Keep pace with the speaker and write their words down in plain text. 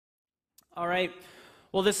All right.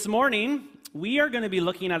 Well, this morning, we are going to be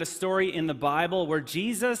looking at a story in the Bible where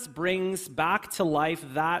Jesus brings back to life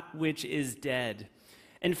that which is dead.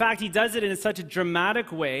 In fact, he does it in such a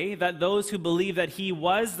dramatic way that those who believe that he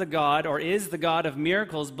was the God or is the God of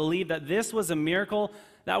miracles believe that this was a miracle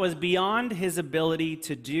that was beyond his ability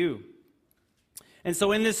to do. And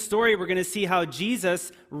so in this story, we're going to see how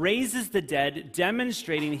Jesus raises the dead,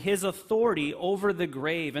 demonstrating his authority over the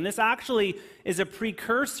grave. And this actually is a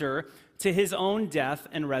precursor to his own death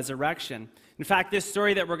and resurrection. In fact, this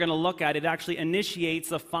story that we're going to look at, it actually initiates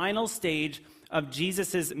the final stage of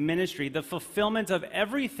Jesus' ministry, the fulfillment of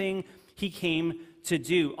everything he came to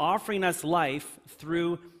do, offering us life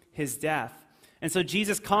through his death. And so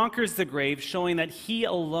Jesus conquers the grave, showing that he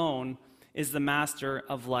alone is the master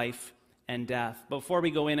of life and death. Before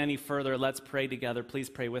we go in any further, let's pray together. Please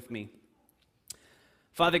pray with me.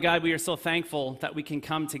 Father God, we are so thankful that we can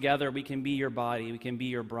come together. We can be your body. We can be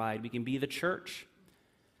your bride. We can be the church.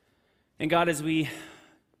 And God, as we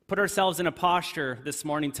put ourselves in a posture this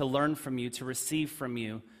morning to learn from you, to receive from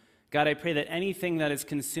you, God, I pray that anything that is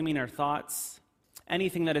consuming our thoughts,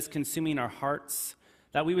 anything that is consuming our hearts,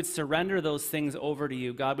 that we would surrender those things over to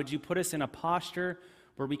you. God, would you put us in a posture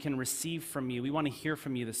where we can receive from you? We want to hear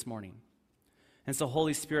from you this morning. And so,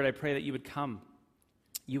 Holy Spirit, I pray that you would come.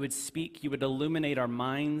 You would speak, you would illuminate our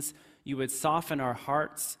minds, you would soften our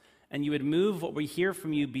hearts, and you would move what we hear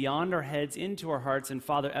from you beyond our heads into our hearts and,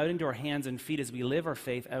 Father, out into our hands and feet as we live our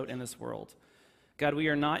faith out in this world. God, we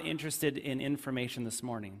are not interested in information this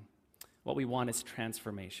morning. What we want is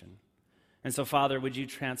transformation. And so, Father, would you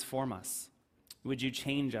transform us? Would you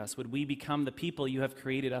change us? Would we become the people you have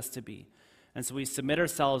created us to be? And so we submit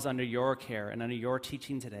ourselves under your care and under your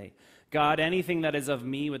teaching today. God, anything that is of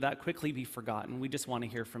me, would that quickly be forgotten? We just want to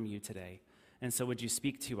hear from you today. And so would you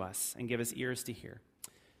speak to us and give us ears to hear?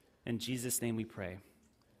 In Jesus' name we pray.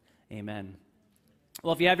 Amen.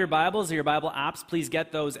 Well, if you have your Bibles or your Bible apps, please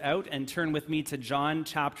get those out and turn with me to John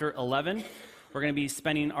chapter 11. We're going to be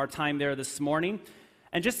spending our time there this morning.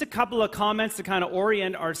 And just a couple of comments to kind of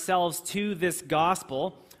orient ourselves to this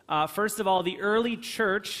gospel. First of all, the early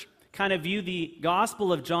church kind of viewed the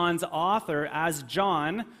Gospel of John's author as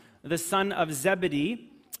John, the son of Zebedee,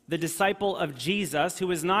 the disciple of Jesus, who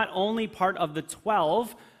was not only part of the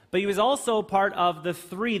 12, but he was also part of the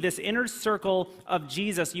 3, this inner circle of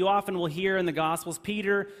Jesus. You often will hear in the Gospels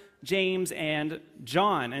Peter, James, and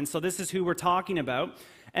John. And so this is who we're talking about.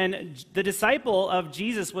 And the disciple of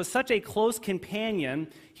Jesus was such a close companion,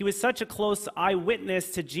 he was such a close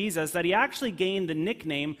eyewitness to Jesus that he actually gained the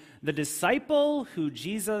nickname, the disciple who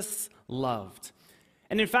Jesus loved.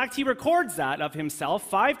 And in fact, he records that of himself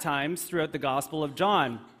 5 times throughout the Gospel of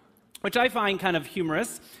John, which I find kind of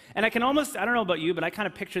humorous. And I can almost, I don't know about you, but I kind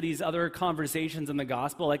of picture these other conversations in the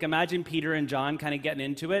Gospel. Like imagine Peter and John kind of getting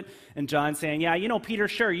into it, and John saying, yeah, you know, Peter,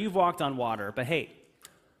 sure, you've walked on water, but hey,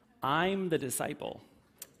 I'm the disciple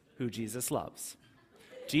who Jesus loves.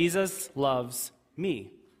 Jesus loves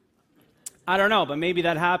me. I don't know, but maybe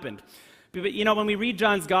that happened. But you know, when we read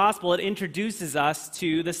John's gospel, it introduces us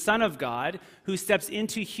to the Son of God who steps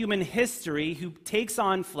into human history, who takes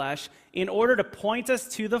on flesh in order to point us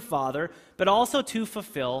to the Father, but also to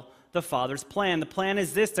fulfill the Father's plan. The plan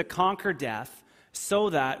is this: to conquer death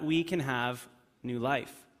so that we can have new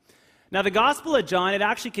life. Now, the Gospel of John, it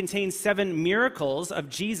actually contains 7 miracles of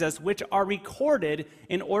Jesus which are recorded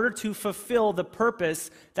in order to fulfill the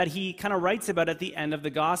purpose that he kind of writes about at the end of the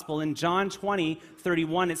Gospel. In John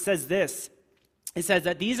 20:31, it says this. It says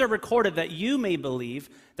that these are recorded that you may believe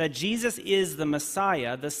that Jesus is the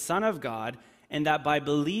Messiah, the Son of God, and that by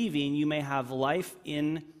believing you may have life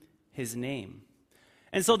in his name.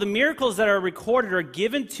 And so the miracles that are recorded are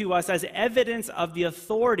given to us as evidence of the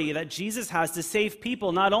authority that Jesus has to save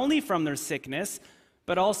people, not only from their sickness,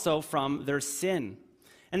 but also from their sin.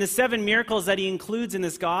 And the 7 miracles that he includes in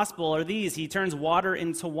this gospel are these. He turns water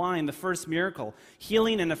into wine, the first miracle.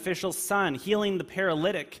 Healing an official's son, healing the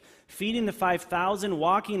paralytic, feeding the 5,000,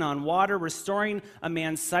 walking on water, restoring a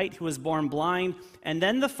man's sight who was born blind. And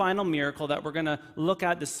then the final miracle that we're going to look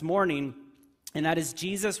at this morning, and that is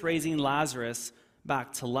Jesus raising Lazarus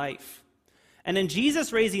back to life. And in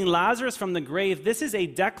Jesus raising Lazarus from the grave, this is a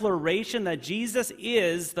declaration that Jesus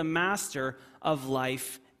is the master of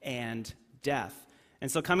life and death.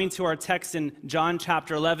 And so coming to our text in John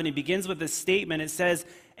chapter 11, it begins with this statement. It says,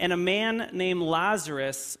 and a man named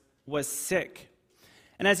Lazarus was sick.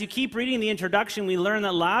 And as you keep reading the introduction, we learn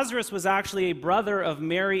that Lazarus was actually a brother of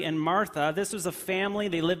Mary and Martha. This was a family.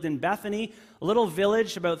 They lived in Bethany, a little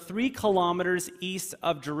village about 3 kilometers east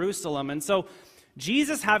of Jerusalem. And so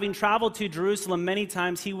Jesus, having traveled to Jerusalem many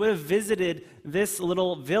times, he would have visited this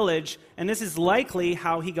little village, and this is likely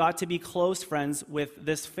how he got to be close friends with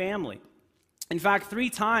this family. In fact, 3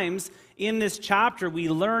 times in this chapter, we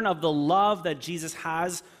learn of the love that Jesus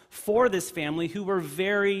has for this family who were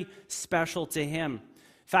very special to him.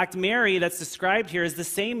 In fact, Mary that's described here is the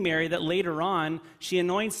same Mary that later on, she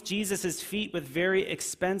anoints Jesus' feet with very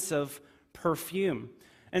expensive perfume.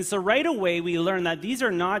 And so right away, we learn that these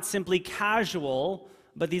are not simply casual,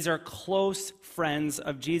 but these are close friends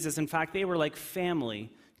of Jesus. In fact, they were like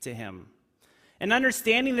family to him. And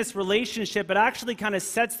understanding this relationship, it actually kind of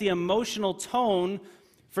sets the emotional tone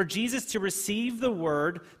for Jesus to receive the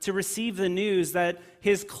word, to receive the news that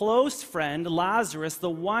his close friend, Lazarus, the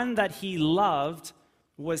one that he loved,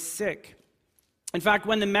 was sick. In fact,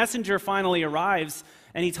 when the messenger finally arrives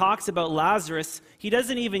and he talks about Lazarus, he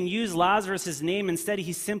doesn't even use Lazarus' name. Instead,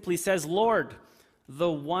 he simply says, "Lord,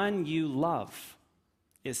 the one you love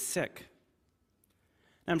is sick."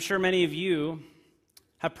 I'm sure many of you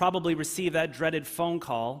have probably received that dreaded phone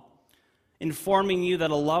call informing you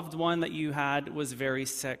that a loved one that you had was very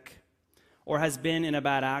sick or has been in a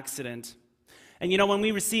bad accident. And when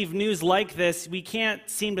we receive news like this, we can't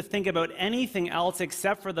seem to think about anything else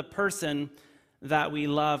except for the person that we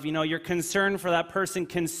love. Your concern for that person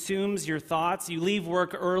consumes your thoughts. You leave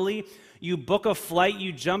work early, you book a flight,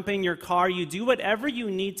 you jump in your car, you do whatever you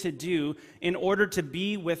need to do in order to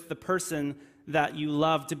be with the person that you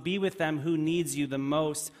love, to be with them who needs you the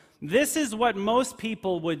most. This is what most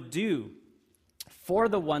people would do for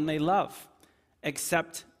the one they love,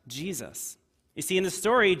 except Jesus. You see, in the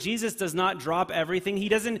story, Jesus does not drop everything. He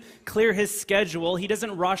doesn't clear his schedule. He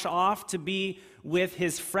doesn't rush off to be with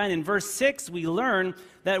his friend. In verse 6, we learn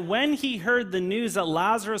that when he heard the news that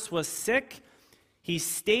Lazarus was sick, he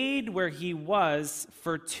stayed where he was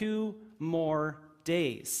for 2 more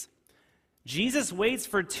days. Jesus waits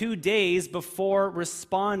for 2 days before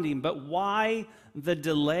responding, but why the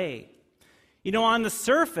delay? On the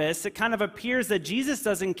surface, it kind of appears that Jesus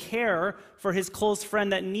doesn't care for his close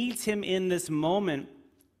friend that needs him in this moment.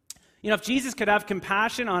 If Jesus could have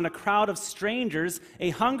compassion on a crowd of strangers,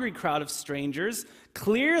 a hungry crowd of strangers,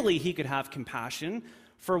 clearly he could have compassion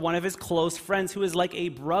for one of his close friends who is like a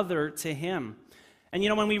brother to him. And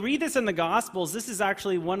when we read this in the Gospels, this is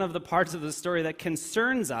actually one of the parts of the story that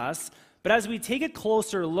concerns us. But as we take a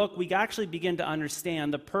closer look, we actually begin to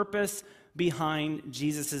understand the purpose behind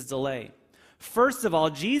Jesus' delay. First of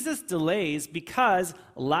all, Jesus delays because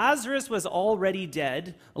Lazarus was already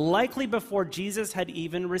dead, likely before Jesus had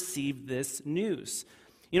even received this news.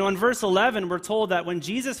 In verse 11, we're told that when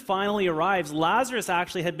Jesus finally arrives, Lazarus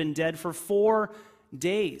actually had been dead for 4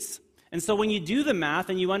 days. And so when you do the math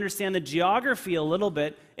and you understand the geography a little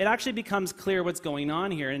bit, it actually becomes clear what's going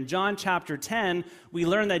on here. In John chapter 10, we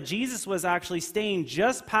learn that Jesus was actually staying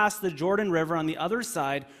just past the Jordan River on the other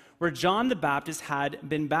side where John the Baptist had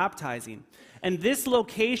been baptizing. And this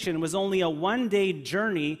location was only a 1-day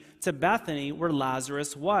journey to Bethany where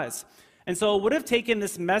Lazarus was. And so it would have taken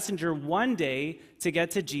this messenger 1 day to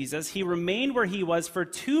get to Jesus. He remained where he was for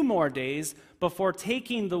 2 more days before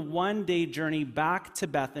taking the 1-day journey back to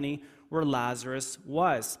Bethany where Lazarus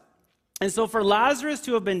was. And so for Lazarus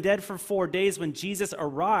to have been dead for 4 days when Jesus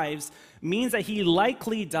arrives means that he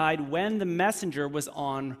likely died when the messenger was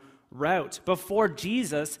en route, before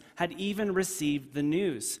Jesus had even received the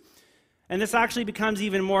news. And this actually becomes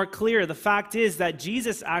even more clear. The fact is that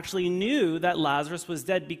Jesus actually knew that Lazarus was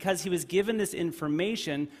dead because he was given this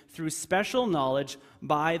information through special knowledge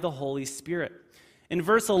by the Holy Spirit. In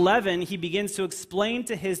verse 11, he begins to explain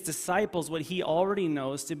to his disciples what he already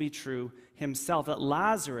knows to be true himself, that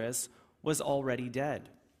Lazarus was already dead.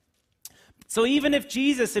 So even if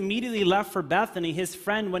Jesus immediately left for Bethany, his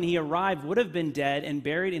friend, when he arrived, would have been dead and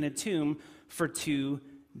buried in a tomb for 2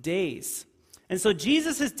 days. And so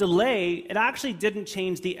Jesus' delay, it actually didn't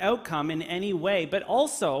change the outcome in any way, but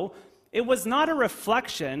also it was not a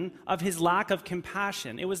reflection of his lack of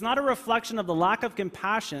compassion. It was not a reflection of the lack of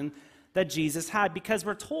compassion that Jesus had, because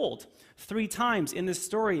we're told 3 times in this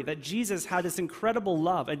story that Jesus had this incredible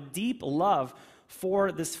love, a deep love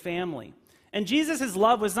for this family. And Jesus'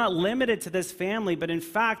 love was not limited to this family, but in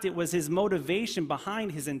fact, it was his motivation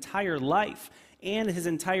behind his entire life and his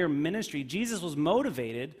entire ministry. Jesus was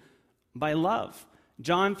motivated by love.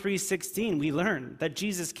 John 3:16, we learn that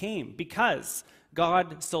Jesus came because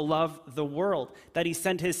God so loved the world that he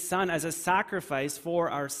sent his son as a sacrifice for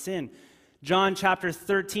our sin. John chapter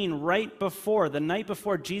 13, the night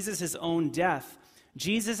before Jesus' own death,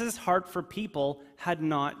 Jesus' heart for people had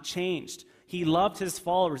not changed. He loved his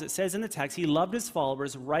followers. It says in the text, he loved his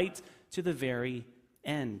followers right to the very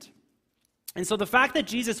end. And so the fact that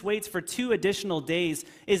Jesus waits for 2 additional days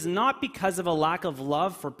is not because of a lack of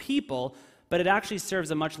love for people, but it actually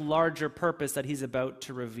serves a much larger purpose that he's about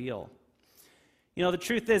to reveal. You know, the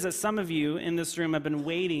truth is that some of you in this room have been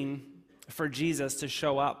waiting for Jesus to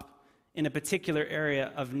show up in a particular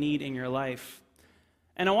area of need in your life.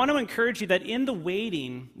 And I want to encourage you that in the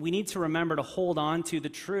waiting, we need to remember to hold on to the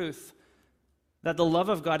truth that the love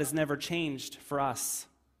of God has never changed for us.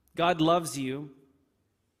 God loves you.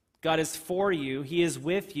 God is for you. He is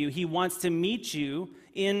with you. He wants to meet you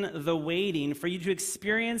in the waiting for you to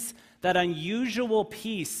experience that unusual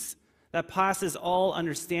peace that passes all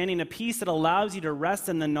understanding, a peace that allows you to rest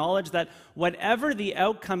in the knowledge that whatever the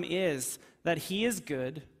outcome is, that He is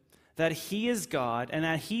good, that He is God, and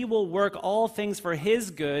that He will work all things for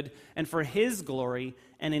His good and for His glory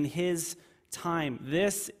and in His time.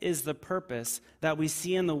 This is the purpose that we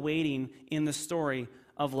see in the waiting in the story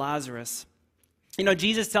of Lazarus. You know,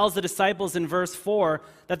 Jesus tells the disciples in verse 4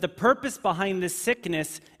 that the purpose behind this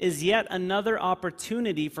sickness is yet another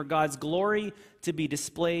opportunity for God's glory to be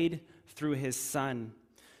displayed through His Son.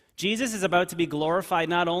 Jesus is about to be glorified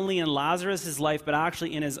not only in Lazarus' life, but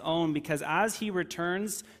actually in His own, because as He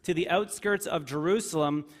returns to the outskirts of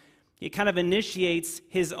Jerusalem, He kind of initiates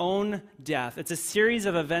His own death. It's a series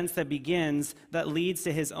of events that begins that leads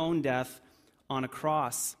to His own death on a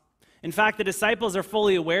cross. In fact, the disciples are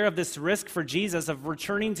fully aware of this risk for Jesus of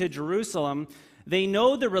returning to Jerusalem. They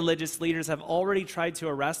know the religious leaders have already tried to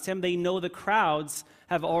arrest Him. They know the crowds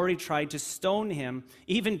have already tried to stone Him.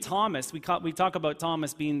 Even Thomas, we talk about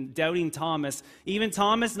Thomas being doubting Thomas. Even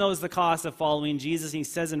Thomas knows the cost of following Jesus. And he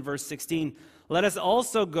says in verse 16, "Let us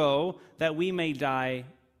also go that we may die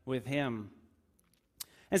with Him."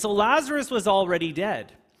 And so Lazarus was already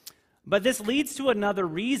dead. But this leads to another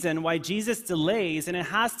reason why Jesus delays, and it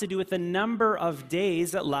has to do with the number of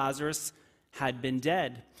days that Lazarus had been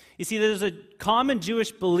dead. You see, there's a common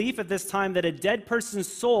Jewish belief at this time that a dead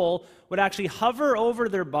person's soul would actually hover over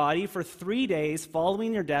their body for 3 days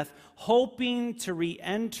following their death, hoping to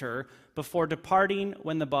re-enter before departing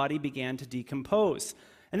when the body began to decompose.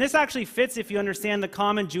 And this actually fits if you understand the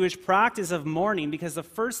common Jewish practice of mourning, because the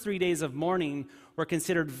first 3 days of mourning were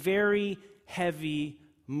considered very heavy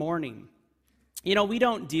mourning. You know, we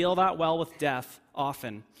don't deal that well with death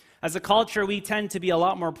often. As a culture, we tend to be a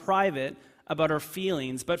lot more private about our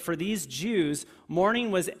feelings, but for these Jews, mourning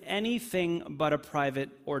was anything but a private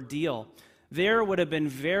ordeal. There would have been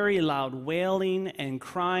very loud wailing and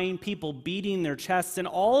crying, people beating their chests, and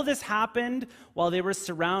all of this happened while they were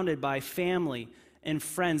surrounded by family and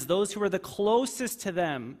friends, those who were the closest to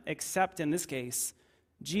them, except in this case,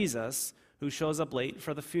 Jesus, who shows up late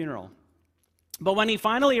for the funeral. But when He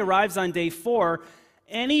finally arrives on day 4,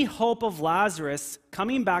 any hope of Lazarus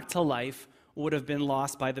coming back to life would have been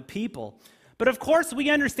lost by the people. But of course, we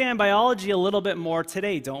understand biology a little bit more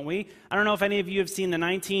today, don't we? I don't know if any of you have seen the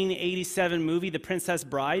 1987 movie, The Princess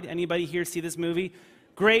Bride. Anybody here see this movie?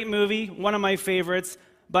 Great movie, one of my favorites.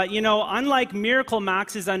 But you know, unlike Miracle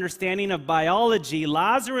Max's understanding of biology,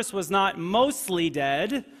 Lazarus was not mostly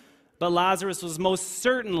dead, but Lazarus was most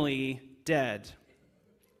certainly dead.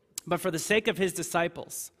 But for the sake of His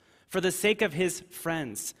disciples, for the sake of His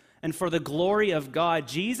friends, and for the glory of God,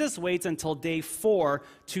 Jesus waits until day 4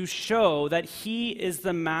 to show that He is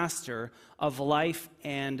the master of life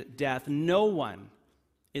and death. No one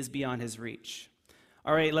is beyond His reach.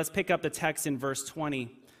 All right, let's pick up the text in verse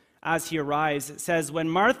 20. As He arrives, it says, "When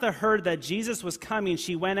Martha heard that Jesus was coming,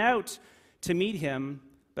 she went out to meet Him,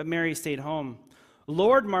 but Mary stayed home.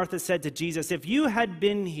 Lord," Martha said to Jesus, "if you had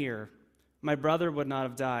been here, my brother would not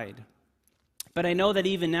have died. But I know that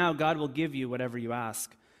even now God will give you whatever you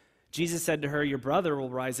ask." Jesus said to her, "Your brother will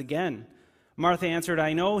rise again." Martha answered,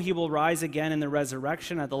 "I know he will rise again in the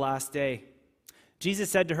resurrection at the last day." Jesus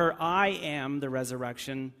said to her, "I am the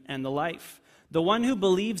resurrection and the life. The one who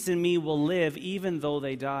believes in me will live even though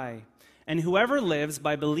they die. And whoever lives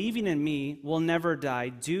by believing in me will never die.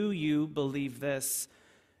 Do you believe this?"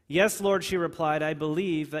 "Yes, Lord," she replied, "I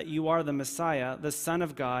believe that you are the Messiah, the Son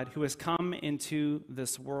of God, who has come into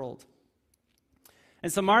this world."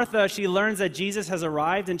 And so Martha, she learns that Jesus has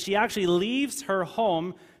arrived, and she actually leaves her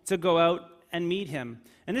home to go out and meet Him.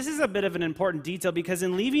 And this is a bit of an important detail, because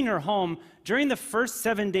in leaving her home, during the first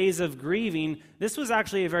 7 days of grieving, this was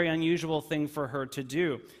actually a very unusual thing for her to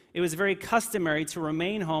do. It was very customary to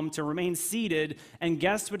remain home, to remain seated, and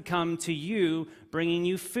guests would come to you, bringing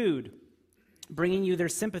you food, bringing you their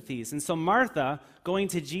sympathies. And so Martha, going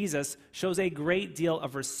to Jesus, shows a great deal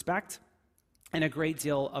of respect and a great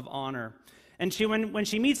deal of honor. And when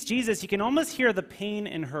she meets Jesus, you can almost hear the pain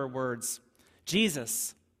in her words.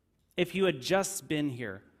 "Jesus, if you had just been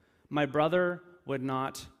here, my brother would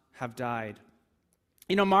not have died.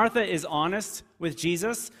 You know, Martha is honest with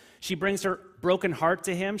Jesus. She brings her broken heart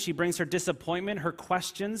to him. She brings her disappointment, her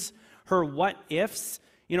questions, her what ifs.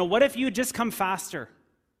 You know, what if you had just come faster?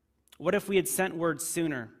 What if we had sent word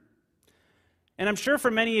sooner? And I'm sure for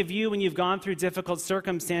many of you, when you've gone through difficult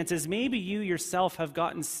circumstances, maybe you yourself have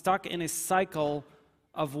gotten stuck in a cycle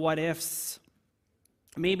of what ifs.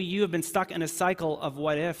 Maybe you have been stuck in a cycle of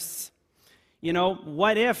what ifs. You know,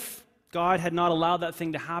 what if God had not allowed that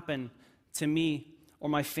thing to happen to me or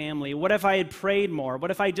my family? What if I had prayed more? What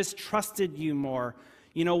if I just trusted you more?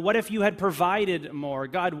 You know, what if you had provided more?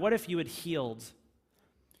 God, what if you had healed?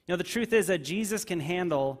 You know, the truth is that Jesus can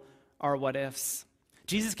handle our what ifs.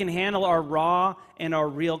 Jesus can handle our raw and our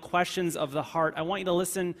real questions of the heart. I want you to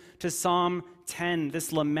listen to Psalm 10,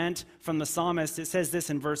 this lament from the psalmist. It says this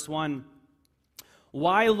in verse 1.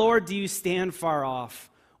 Why, Lord, do you stand far off?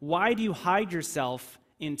 Why do you hide yourself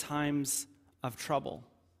in times of trouble?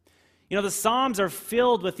 You know, the Psalms are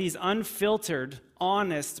filled with these unfiltered,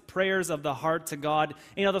 honest prayers of the heart to God.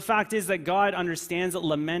 You know, the fact is that God understands that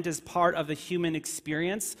lament is part of the human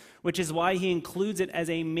experience, which is why he includes it as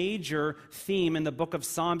a major theme in the book of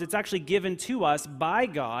Psalms. It's actually given to us by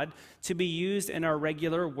God to be used in our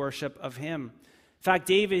regular worship of him. In fact,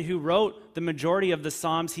 David, who wrote the majority of the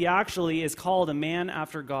Psalms, he actually is called a man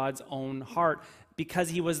after God's own heart because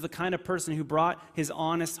he was the kind of person who brought his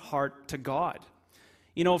honest heart to God.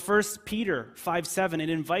 You know, 1 Peter 5:7, it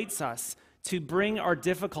invites us to bring our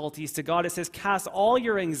difficulties to God. It says, cast all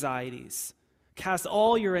your anxieties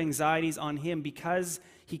on him because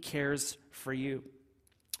he cares for you.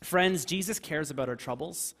 Friends, Jesus cares about our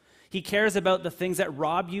troubles. He cares about the things that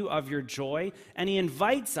rob you of your joy, and he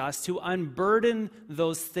invites us to unburden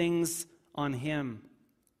those things on him.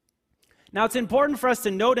 Now, it's important for us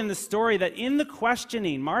to note in the story that in the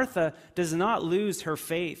questioning, Martha does not lose her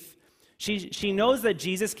faith. She knows that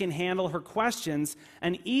Jesus can handle her questions,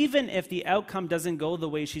 and even if the outcome doesn't go the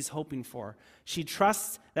way she's hoping for, she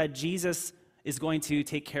trusts that Jesus is going to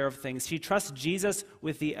take care of things. She trusts Jesus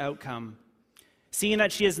with the outcome. Seeing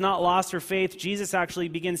that she has not lost her faith, Jesus actually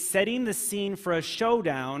begins setting the scene for a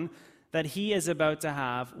showdown that he is about to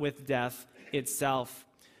have with death itself.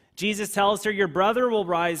 Jesus tells her, your brother will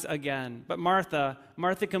rise again. But Martha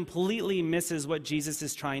completely misses what Jesus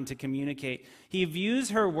is trying to communicate. He views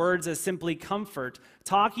her words as simply comfort,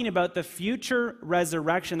 talking about the future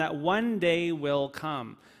resurrection that one day will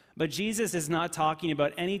come. But Jesus is not talking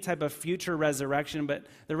about any type of future resurrection, but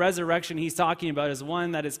the resurrection he's talking about is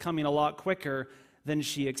one that is coming a lot quicker than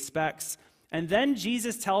she expects. And then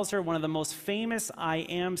Jesus tells her one of the most famous I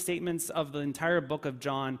am statements of the entire book of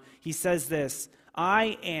John. He says this,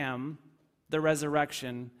 I am the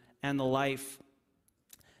resurrection and the life.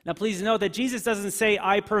 Now please note that Jesus doesn't say,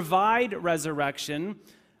 I provide resurrection,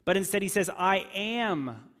 but instead he says, I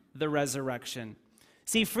am the resurrection.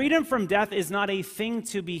 See, freedom from death is not a thing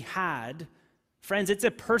to be had. Friends, it's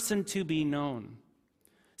a person to be known.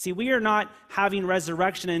 See, we are not having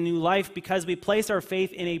resurrection and new life because we place our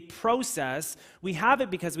faith in a process. We have it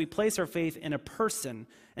because we place our faith in a person,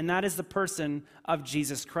 and that is the person of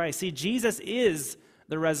Jesus Christ. See, Jesus is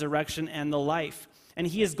the resurrection and the life, and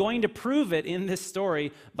he is going to prove it in this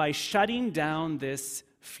story by shutting down this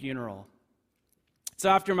funeral. So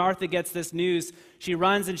after Martha gets this news, she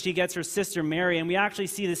runs and she gets her sister Mary, and we actually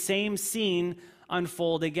see the same scene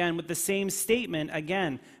unfold again with the same statement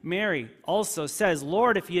again. Mary also says,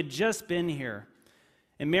 Lord, if you had just been here.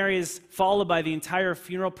 And Mary is followed by the entire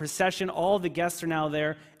funeral procession. All the guests are now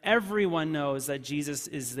there. Everyone knows that Jesus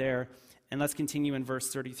is there. And let's continue in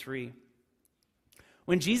verse 33.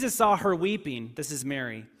 When Jesus saw her weeping, this is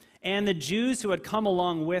Mary, and the Jews who had come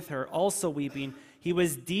along with her also weeping, he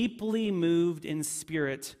was deeply moved in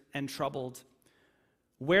spirit and troubled.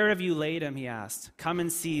 Where have you laid him, he asked. Come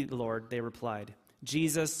and see, Lord, they replied.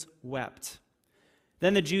 Jesus wept.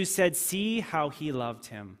 Then the Jews said, see how he loved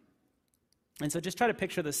him. And so just try to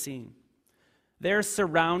picture the scene. They're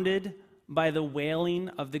surrounded by the wailing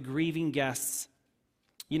of the grieving guests.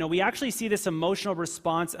 You know, we actually see this emotional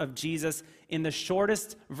response of Jesus in the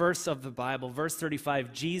shortest verse of the Bible, verse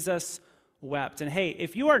 35, Jesus wept. And hey,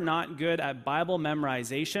 if you are not good at Bible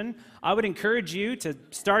memorization, I would encourage you to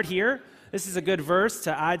start here. This is a good verse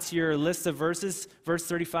to add to your list of verses. Verse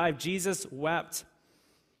 35, Jesus wept.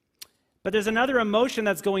 But there's another emotion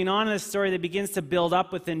that's going on in this story that begins to build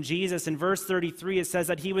up within Jesus. In verse 33, it says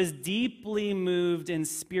that he was deeply moved in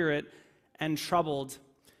spirit and troubled.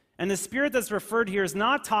 And the spirit that's referred here is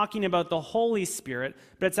not talking about the Holy Spirit,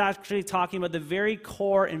 but it's actually talking about the very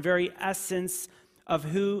core and very essence of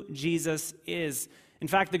who Jesus is. In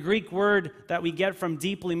fact, the Greek word that we get from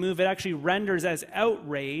deeply moved, it actually renders as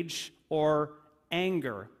outrage or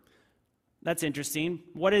anger. That's interesting.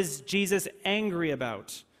 What is Jesus angry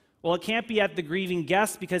about? Well, it can't be at the grieving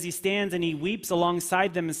guests because he stands and he weeps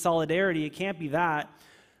alongside them in solidarity. It can't be that.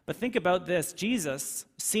 But think about this. Jesus,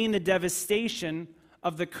 seeing the devastation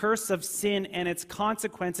of the curse of sin and its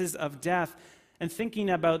consequences of death, and thinking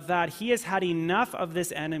about that, he has had enough of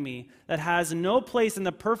this enemy that has no place in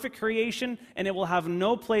the perfect creation, and it will have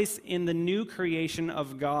no place in the new creation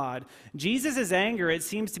of God. Jesus' anger, it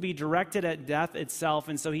seems to be directed at death itself,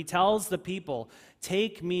 and so he tells the people,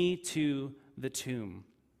 "Take me to the tomb."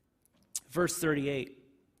 Verse 38,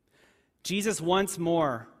 Jesus once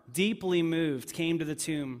more, deeply moved, came to the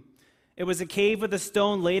tomb. It was a cave with a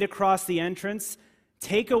stone laid across the entrance.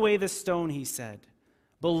 "Take away the stone," he said.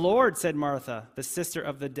 "But Lord," said Martha, the sister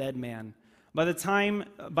of the dead man, by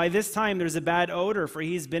this time there's a bad odor, for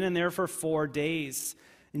he's been in there for 4 days."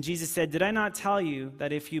 And Jesus said, "Did I not tell you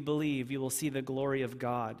that if you believe, you will see the glory of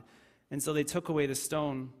God?" And so they took away the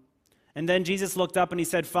stone. And then Jesus looked up and he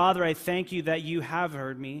said, "Father, I thank you that you have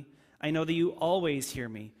heard me. I know that you always hear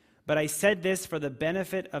me. But I said this for the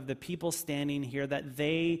benefit of the people standing here, that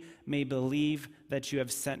they may believe that you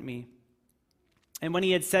have sent me." And when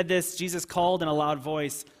he had said this, Jesus called in a loud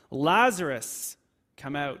voice, "Lazarus,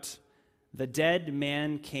 come out." The dead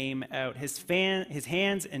man came out, his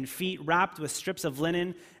hands and feet wrapped with strips of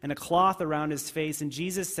linen and a cloth around his face. And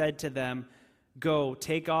Jesus said to them, "Go,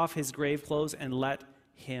 take off his grave clothes and let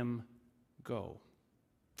him go."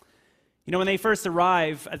 You know, when they first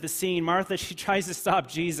arrive at the scene, Martha, she tries to stop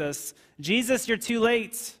Jesus. "Jesus, you're too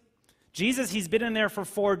late. Jesus, he's been in there for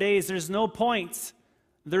 4 days. There's no point.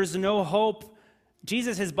 There's no hope.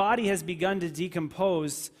 Jesus, his body has begun to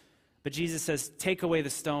decompose." But Jesus says, "Take away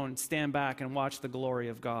the stone, stand back and watch the glory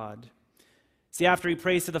of God." See, after he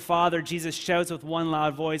prays to the Father, Jesus shouts with one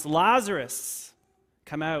loud voice, "Lazarus,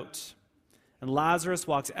 come out." And Lazarus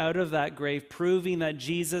walks out of that grave, proving that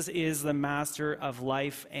Jesus is the master of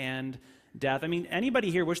life and death. I mean,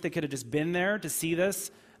 anybody here wish they could have just been there to see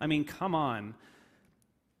this? I mean, come on.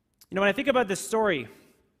 You know, when I think about this story,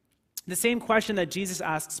 the same question that Jesus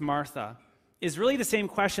asks Martha is really the same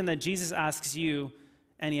question that Jesus asks you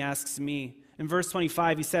and he asks me. In verse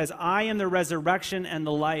 25, he says, "I am the resurrection and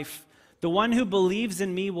the life. The one who believes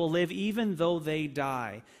in me will live even though they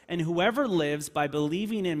die. And whoever lives by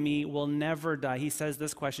believing in me will never die." He says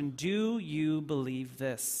this question, do you believe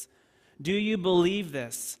this? Do you believe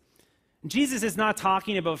this? Jesus is not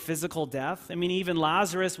talking about physical death. I mean, even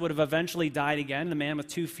Lazarus would have eventually died again. The man with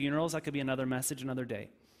 2 funerals, that could be another message another day.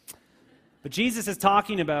 But Jesus is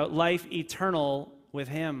talking about life eternal with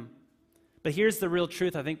him. But here's the real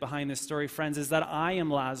truth, I think, behind this story, friends, is that I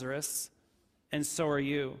am Lazarus, and so are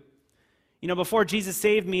you. You know, before Jesus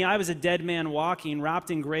saved me, I was a dead man walking, wrapped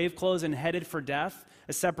in grave clothes and headed for death,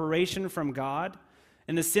 a separation from God.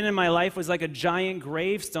 And the sin in my life was like a giant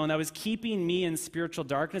gravestone that was keeping me in spiritual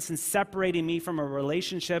darkness and separating me from a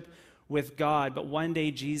relationship with God. But one day,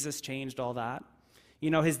 Jesus changed all that. You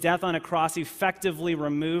know, his death on a cross effectively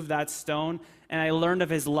removed that stone, and I learned of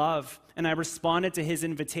his love, and I responded to his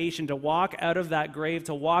invitation to walk out of that grave,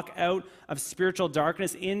 to walk out of spiritual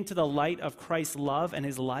darkness into the light of Christ's love and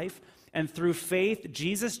his life. And through faith,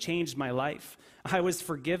 Jesus changed my life. I was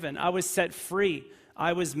forgiven. I was set free.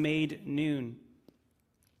 I was made new.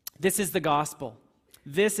 This is the gospel.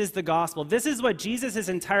 This is the gospel. This is what Jesus'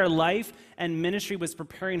 entire life and ministry was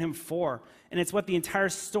preparing him for. And it's what the entire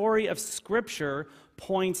story of Scripture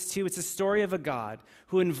points to. It's a story of a God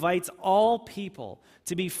who invites all people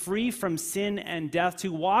to be free from sin and death,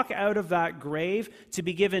 to walk out of that grave, to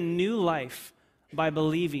be given new life by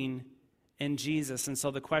believing in Jesus. And so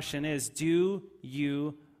the question is, do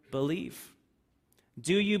you believe?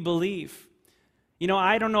 Do you believe? You know,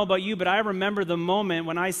 I don't know about you, but I remember the moment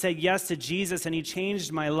when I said yes to Jesus and he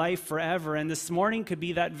changed my life forever. And this morning could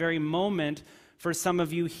be that very moment for some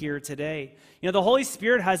of you here today. You know, the Holy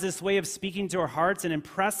Spirit has this way of speaking to our hearts and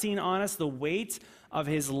impressing on us the weight of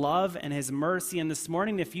his love and his mercy. And this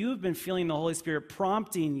morning, if you have been feeling the Holy Spirit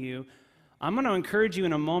prompting you, I'm going to encourage you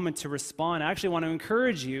in a moment to respond. I actually want to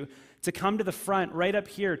encourage you to come to the front, right up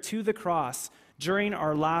here, to the cross, during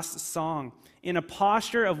our last song, in a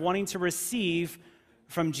posture of wanting to receive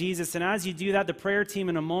from Jesus. And as you do that, the prayer team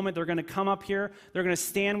in a moment, they're going to come up here, they're going to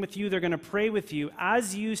stand with you, they're going to pray with you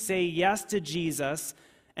as you say yes to Jesus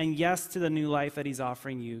and yes to the new life that he's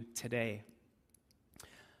offering you today.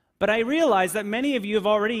 But I realize that many of you have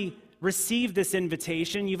already received this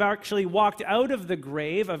invitation. You've actually walked out of the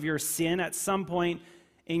grave of your sin at some point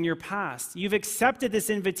in your past. You've accepted this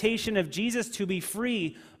invitation of Jesus to be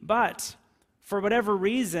free, but for whatever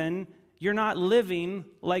reason, you're not living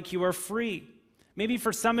like you are free. Maybe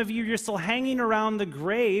for some of you, you're still hanging around the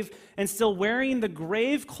grave and still wearing the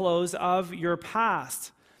grave clothes of your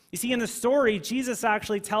past. You see, in the story, Jesus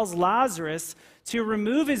actually tells Lazarus to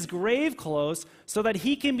remove his grave clothes so that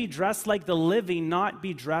he can be dressed like the living, not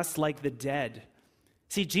be dressed like the dead.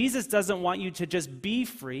 See, Jesus doesn't want you to just be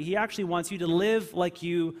free. He actually wants you to live like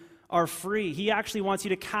you are free. He actually wants you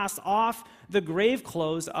to cast off the grave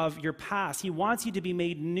clothes of your past. He wants you to be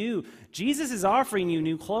made new. Jesus is offering you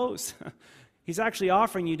new clothes. He's actually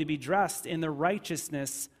offering you to be dressed in the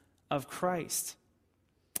righteousness of Christ.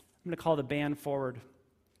 I'm going to call the band forward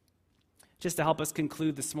just to help us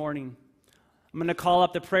conclude this morning. I'm going to call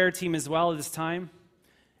up the prayer team as well at this time.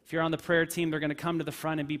 If you're on the prayer team, they're going to come to the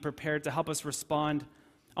front and be prepared to help us respond.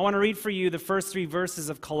 I want to read for you the first 3 verses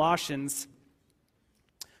of Colossians.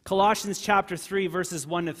 Colossians chapter 3, verses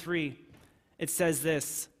 1 to 3. It says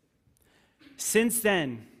this: "Since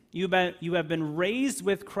then, you have been raised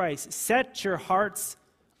with Christ. Set your hearts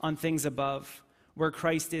on things above, where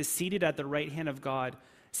Christ is seated at the right hand of God.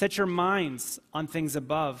 Set your minds on things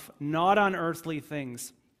above, not on earthly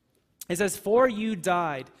things." It says, "For you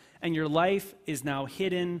died, and your life is now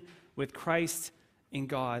hidden with Christ in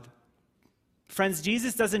God." Friends,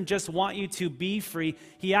 Jesus doesn't just want you to be free.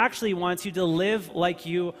 He actually wants you to live like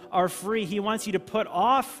you are free. He wants you to put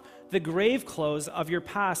off the grave clothes of your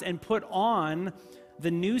past and put on the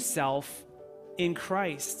new self in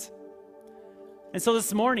Christ. And so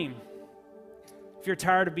this morning, if you're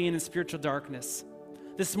tired of being in spiritual darkness,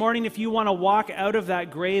 this morning, if you want to walk out of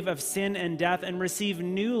that grave of sin and death and receive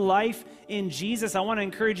new life in Jesus, I want to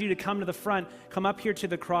encourage you to come to the front, come up here to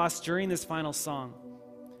the cross during this final song.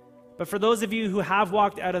 But for those of you who have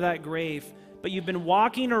walked out of that grave, but you've been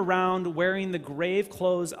walking around wearing the grave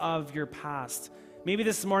clothes of your past, maybe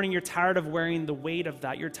this morning you're tired of wearing the weight of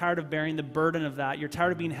that. You're tired of bearing the burden of that. You're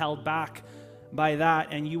tired of being held back by that,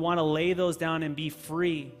 and you want to lay those down and be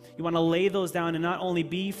free. You want to lay those down and not only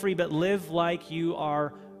be free, but live like you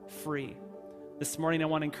are free. This morning, I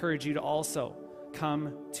want to encourage you to also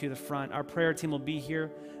come to the front. Our prayer team will be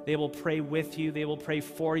here. They will pray with you. They will pray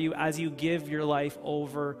for you as you give your life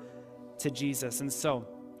over to Jesus. And so,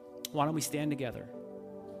 why don't we stand together?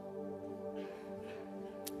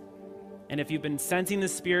 And if you've been sensing the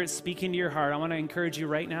Spirit speaking to your heart, I want to encourage you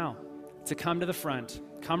right now to come to the front.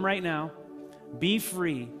 Come right now. Be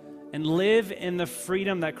free and live in the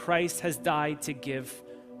freedom that Christ has died to give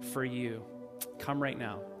for you. Come right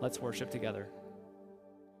now. Let's worship together.